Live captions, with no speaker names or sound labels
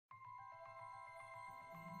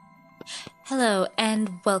Hello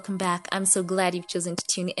and welcome back. I'm so glad you've chosen to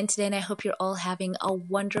tune in today, and I hope you're all having a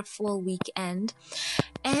wonderful weekend.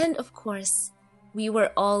 And of course, we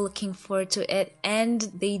were all looking forward to it, and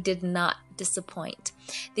they did not disappoint.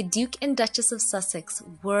 The Duke and Duchess of Sussex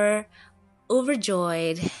were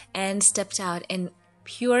overjoyed and stepped out in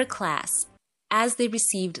pure class as they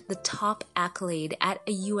received the top accolade at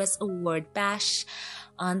a US award bash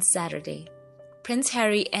on Saturday. Prince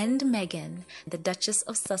Harry and Meghan, the Duchess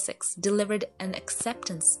of Sussex, delivered an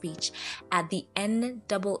acceptance speech at the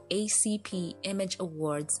NAACP Image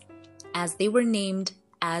Awards as they were named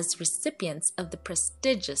as recipients of the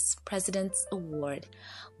prestigious President's Award,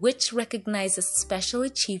 which recognizes special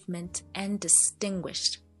achievement and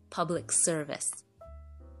distinguished public service.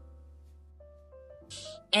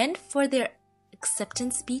 And for their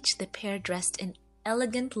acceptance speech, the pair dressed in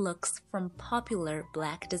elegant looks from popular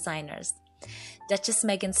Black designers. Duchess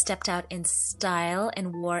Meghan stepped out in style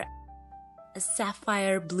and wore a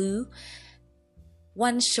sapphire blue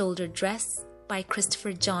one-shoulder dress by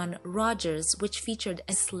Christopher John Rogers, which featured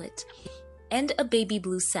a slit, and a baby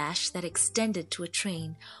blue sash that extended to a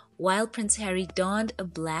train, while Prince Harry donned a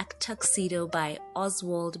black tuxedo by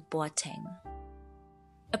Oswald Boateng.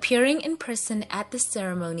 Appearing in person at the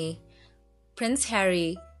ceremony, Prince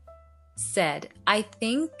Harry said, "I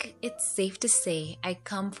think it's safe to say I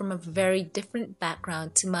come from a very different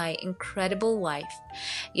background to my incredible wife,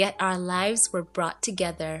 yet our lives were brought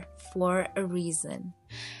together for a reason."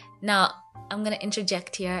 Now, I'm going to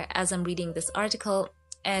interject here as I'm reading this article,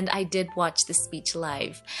 and I did watch the speech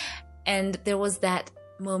live, and there was that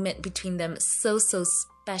moment between them so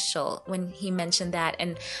special when he mentioned that,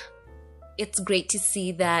 and it's great to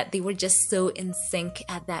see that they were just so in sync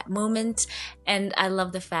at that moment. And I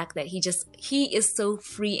love the fact that he is so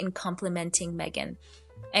free in complimenting Meghan.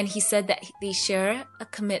 And he said that they share a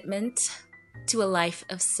commitment to a life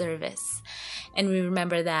of service. And we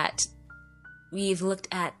remember that we've looked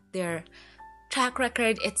at their track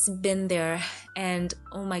record. It's been there. And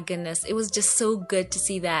oh my goodness, it was just so good to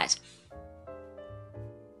see that.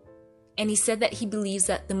 And he said that he believes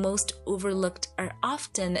that the most overlooked are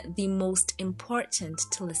often the most important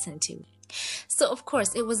to listen to. So, of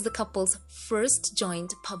course, it was the couple's first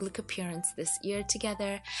joint public appearance this year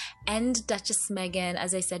together. And Duchess Meghan,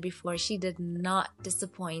 as I said before, she did not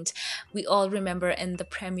disappoint. We all remember in the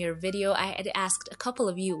premiere video, I had asked a couple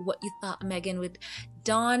of you what you thought Meghan would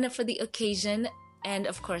don for the occasion. And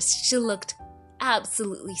of course, she looked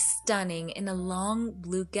absolutely stunning in a long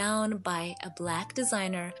blue gown by a Black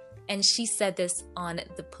designer. And she said this on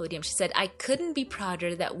the podium. She said, "I couldn't be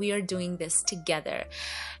prouder that we are doing this together.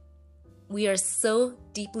 We are so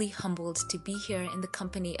deeply humbled to be here in the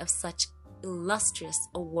company of such illustrious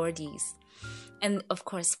awardees." And of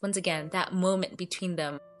course, once again, that moment between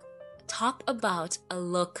them, talk about a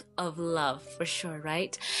look of love for sure,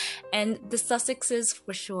 right? And the Sussexes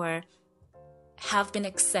for sure have been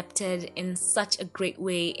accepted in such a great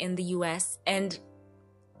way in the US, and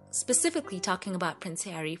specifically talking about Prince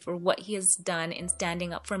Harry for what he has done in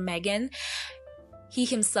standing up for Meghan. He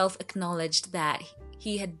himself acknowledged that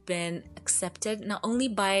he had been accepted not only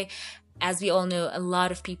by, as we all know, a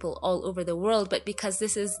lot of people all over the world, but because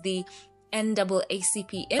this is the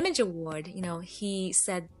NAACP Image Award, he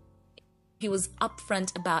said he was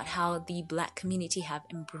upfront about how the Black community have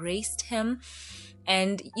embraced him.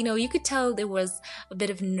 And, you could tell there was a bit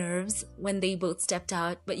of nerves when they both stepped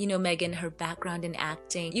out. But, Meghan, her background in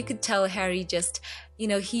acting, you could tell Harry just,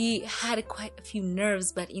 he had quite a few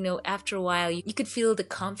nerves. But, after a while, you could feel the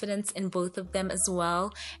confidence in both of them as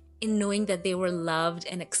well, in knowing that they were loved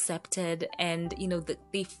and accepted. And, that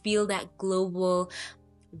they feel that global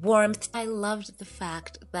warmth. I loved the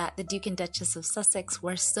fact that the Duke and Duchess of Sussex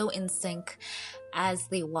were so in sync as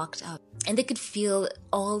they walked out, and they could feel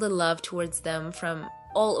all the love towards them from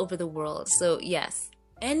all over the world. So yes.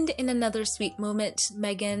 And in another sweet moment,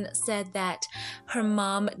 Meghan said that her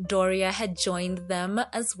mom Doria had joined them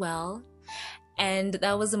as well, and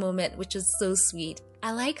that was a moment which was so sweet.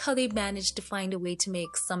 I like how they managed to find a way to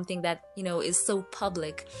make something that is so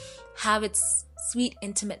public have its sweet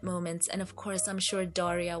intimate moments. And of course, I'm sure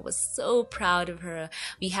Doria was so proud of her.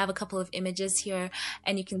 We have a couple of images here,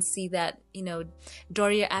 and you can see that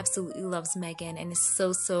Doria absolutely loves Meghan and is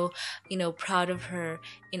so proud of her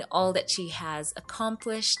in all that she has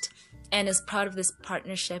accomplished, and is proud of this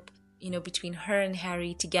partnership between her and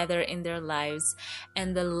Harry together in their lives,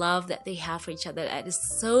 and the love that they have for each other that is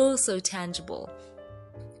so tangible.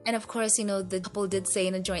 And of course, the couple did say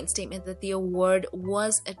in a joint statement that the award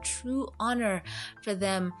was a true honor for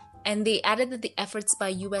them And they added that the efforts by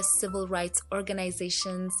US civil rights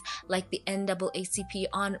organizations like the NAACP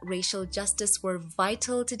on racial justice were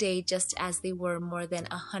vital today, just as they were more than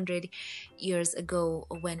 100 years ago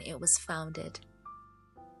when it was founded.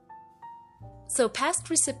 So past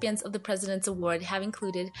recipients of the President's Award have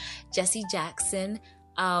included Jesse Jackson,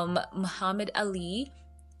 Muhammad Ali,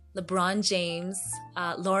 LeBron James,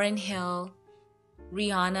 Lauryn Hill,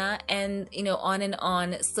 Rihanna, and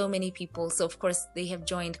on, so many people. So of course they have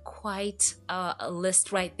joined quite a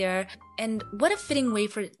list right there. And what a fitting way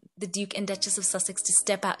for the Duke and Duchess of Sussex to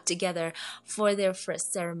step out together for their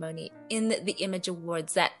first ceremony in the Image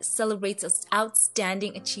Awards that celebrates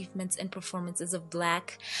outstanding achievements and performances of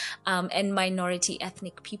Black and minority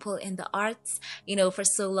ethnic people in the arts. For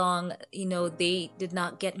so long, they did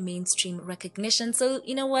not get mainstream recognition. So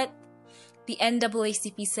you know what? The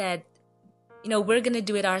NAACP said, we're going to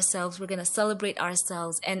do it ourselves. We're going to celebrate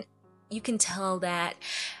ourselves. And you can tell that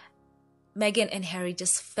Meghan and Harry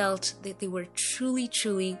just felt that they were truly,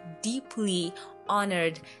 truly, deeply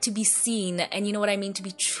honored to be seen. And you know what I mean? To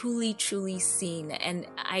be truly, truly seen. And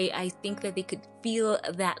I think that they could feel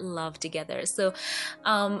that love together. So,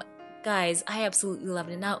 guys, I absolutely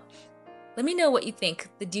loved it. Now, let me know what you think.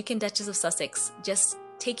 The Duke and Duchess of Sussex just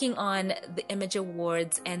taking on the Image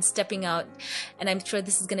Awards and stepping out, and I'm sure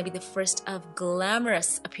this is going to be the first of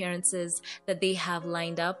glamorous appearances that they have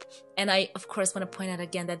lined up. And I of course want to point out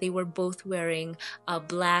again that they were both wearing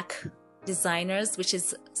Black designers, which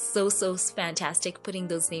is so fantastic, putting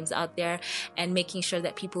those names out there and making sure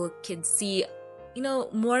that people can see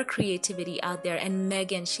more creativity out there. And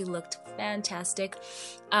Meghan, she looked fantastic.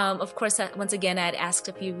 Of course, once again, I had asked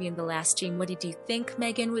a few of you in the last stream, what did you think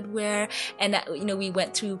Meghan would wear? And we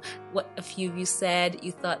went through what a few of you said.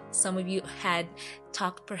 You thought, some of you had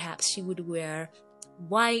talked perhaps she would wear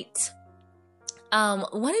white.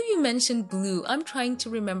 One of you mentioned blue. I'm trying to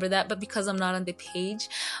remember that, but because I'm not on the page,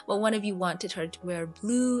 but one of you wanted her to wear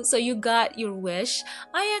blue. So you got your wish.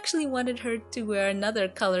 I actually wanted her to wear another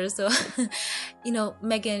color. So,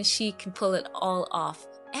 Meghan, she can pull it all off.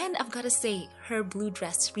 And I've got to say, her blue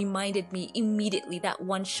dress reminded me immediately, that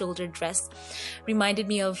one shoulder dress reminded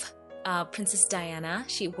me of Princess Diana.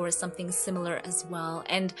 She wore something similar as well.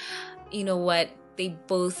 And you know what? They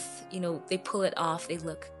both, they pull it off. They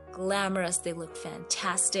look glamorous, they look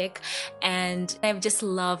fantastic, and I just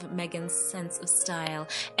love Meghan's sense of style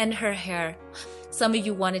and her hair. Some of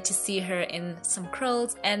you wanted to see her in some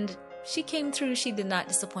curls, and she came through. She did not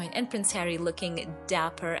disappoint. And Prince Harry looking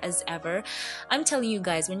dapper as ever. I'm telling you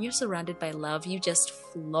guys, when you're surrounded by love, you just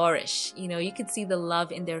flourish. You could see the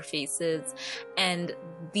love in their faces and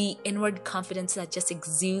the inward confidence that just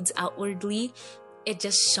exudes outwardly. It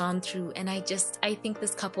just shone through. And I think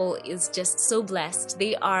this couple is just so blessed.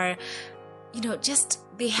 They are,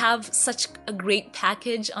 they have such a great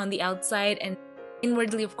package on the outside, and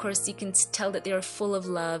inwardly, of course, you can tell that they are full of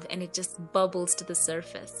love, and it just bubbles to the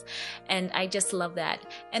surface. And I just love that.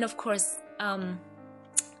 And of course,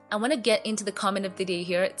 I want to get into the comment of the day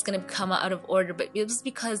here. It's going to come out of order, but it was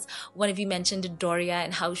because one of you mentioned Doria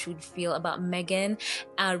and how she would feel about Meghan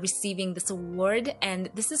receiving this award. And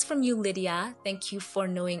this is from you, Lydia. Thank you for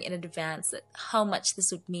knowing in advance how much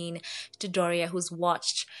this would mean to Doria, who's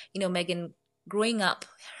watched, Meghan growing up,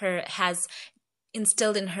 has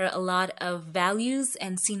instilled in her a lot of values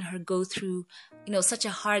and seen her go through, such a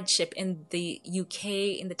hardship in the UK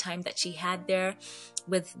in the time that she had there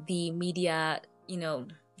with the media,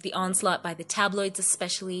 the onslaught by the tabloids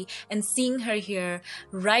especially, and seeing her here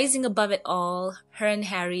rising above it all, her and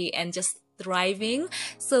Harry, and just thriving.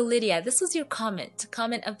 So Lydia, this was your comment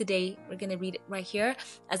of the day. We're going to read it right here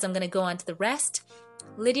as I'm going to go on to the rest.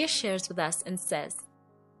 Lydia shares with us and says,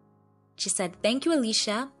 she said, "Thank you,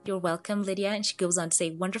 Alicia. You're welcome, Lydia." And she goes on to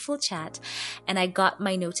say, "Wonderful chat. And I got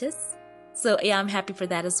my notice. So yeah, I'm happy for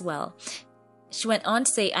that as well." She went on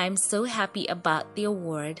to say, "I'm so happy about the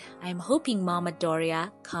award. I'm hoping Mama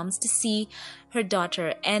Doria comes to see her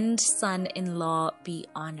daughter and son-in-law be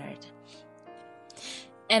honored."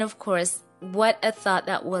 And of course, what a thought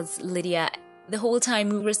that was, Lydia. The whole time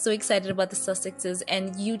we were so excited about the Sussexes,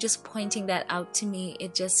 and you just pointing that out to me,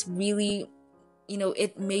 it just really,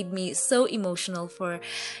 it made me so emotional for,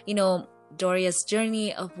 Doria's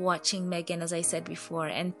journey of watching Meghan, as I said before.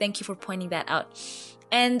 And thank you for pointing that out.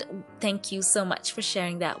 And thank you so much for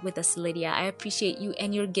sharing that with us, Lydia. I appreciate you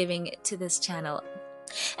and your giving to this channel.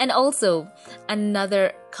 And also,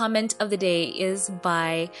 another comment of the day is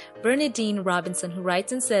by Bernadine Robinson, who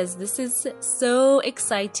writes and says, "This is so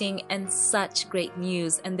exciting and such great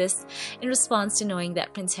news." And this in response to knowing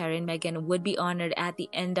that Prince Harry and Meghan would be honored at the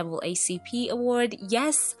NAACP award.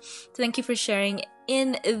 Yes, thank you for sharing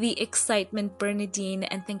in the excitement, Bernadine,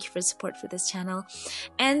 and thank you for support for this channel.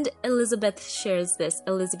 And Elizabeth shares this,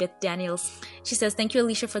 Elizabeth Daniels. She says, thank you,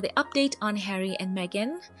 Alicia, for the update on Harry and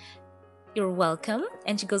Meghan. You're welcome.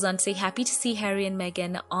 And she goes on to say, happy to see Harry and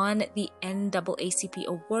Meghan on the NAACP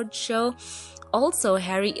award show. Also,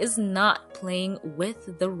 Harry is not playing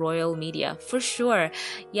with the royal media, for sure.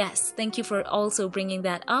 Yes, thank you for also bringing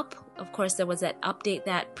that up. Of course, there was that update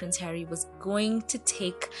that Prince Harry was going to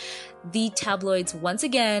take the tabloids once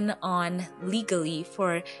again on legally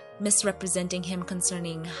for misrepresenting him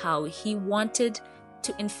concerning how he wanted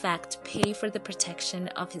to, in fact, pay for the protection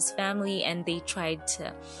of his family, and they tried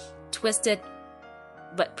to twist it.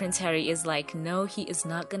 But Prince Harry is like, no, he is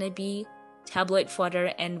not going to be tabloid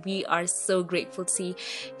fodder, and we are so grateful to see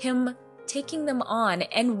him taking them on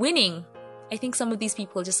and winning. I think some of these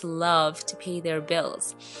people just love to pay their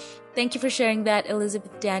bills. Thank you for sharing that,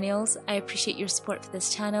 Elizabeth Daniels. I appreciate your support for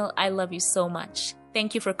this channel. I love you so much.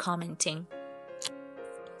 Thank you for commenting.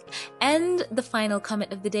 And the final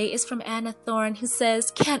comment of the day is from Anna Thorne, who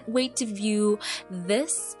says, can't wait to view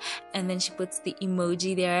this. And then she puts the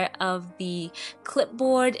emoji there of the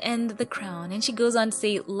clipboard and the crown. And she goes on to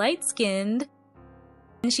say, light-skinned.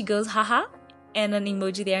 And she goes, haha, and an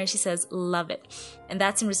emoji there, and she says, love it. And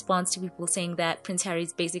that's in response to people saying that Prince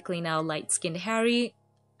Harry's basically now light-skinned Harry.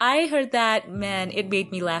 I heard that, man, it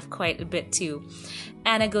made me laugh quite a bit too.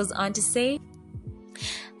 Anna goes on to say,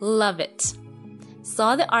 love it.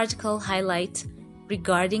 Saw the article highlight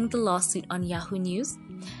regarding the lawsuit on Yahoo News.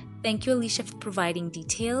 Thank you, Alicia, for providing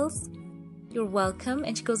details. You're welcome.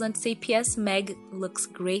 And she goes on to say, P.S. Meg looks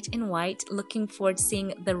great in white. Looking forward to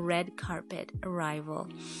seeing the red carpet arrival.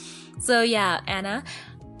 So yeah, Anna,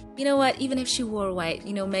 you know what? Even if she wore white,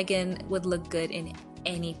 you know, Meghan would look good in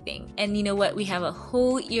anything. And you know what? We have a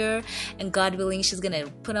whole year, and God willing, she's gonna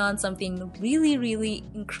put on something really, really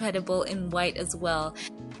incredible in white as well.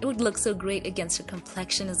 It would look so great against her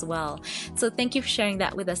complexion as well. So thank you for sharing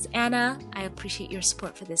that with us, Anna. I appreciate your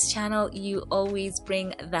support for this channel. You always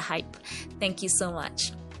bring the hype. Thank you so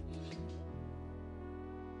much.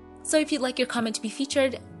 So if you'd like your comment to be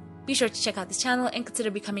featured, be sure to check out this channel and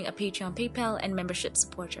consider becoming a Patreon, PayPal, and membership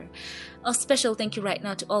supporter. A special thank you right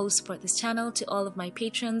now to all who support this channel, to all of my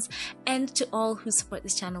patrons, and to all who support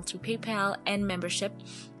this channel through PayPal and membership.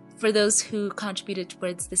 For those who contributed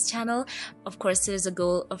towards this channel, of course, there's a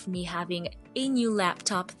goal of me having a new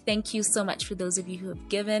laptop. Thank you so much for those of you who have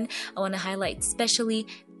given. I want to highlight especially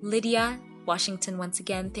Lydia Washington once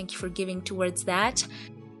again. Thank you for giving towards that.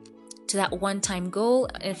 To that one-time goal.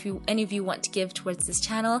 If any of you want to give towards this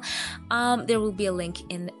channel, there will be a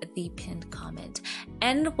link in the pinned comment.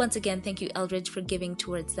 And once again, thank you, Eldridge, for giving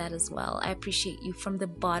towards that as well. I appreciate you from the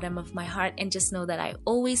bottom of my heart, and just know that I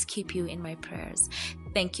always keep you in my prayers.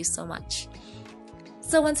 Thank you so much.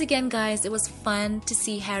 So once again, guys, it was fun to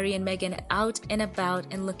see Harry and Meghan out and about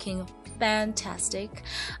and looking fantastic.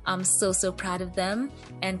 I'm so proud of them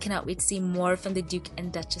and cannot wait to see more from the Duke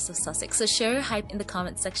and Duchess of Sussex. So share your hype in the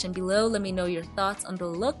comment section below. Let me know your thoughts on the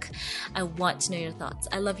look. I want to know your thoughts.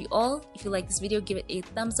 I love you all. If you like this video, give it a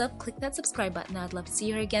thumbs up. Click that subscribe button. I'd love to see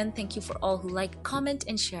you here again. Thank you for all who like, comment,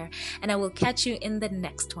 and share. And I will catch you in the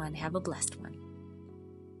next one. Have a blessed one.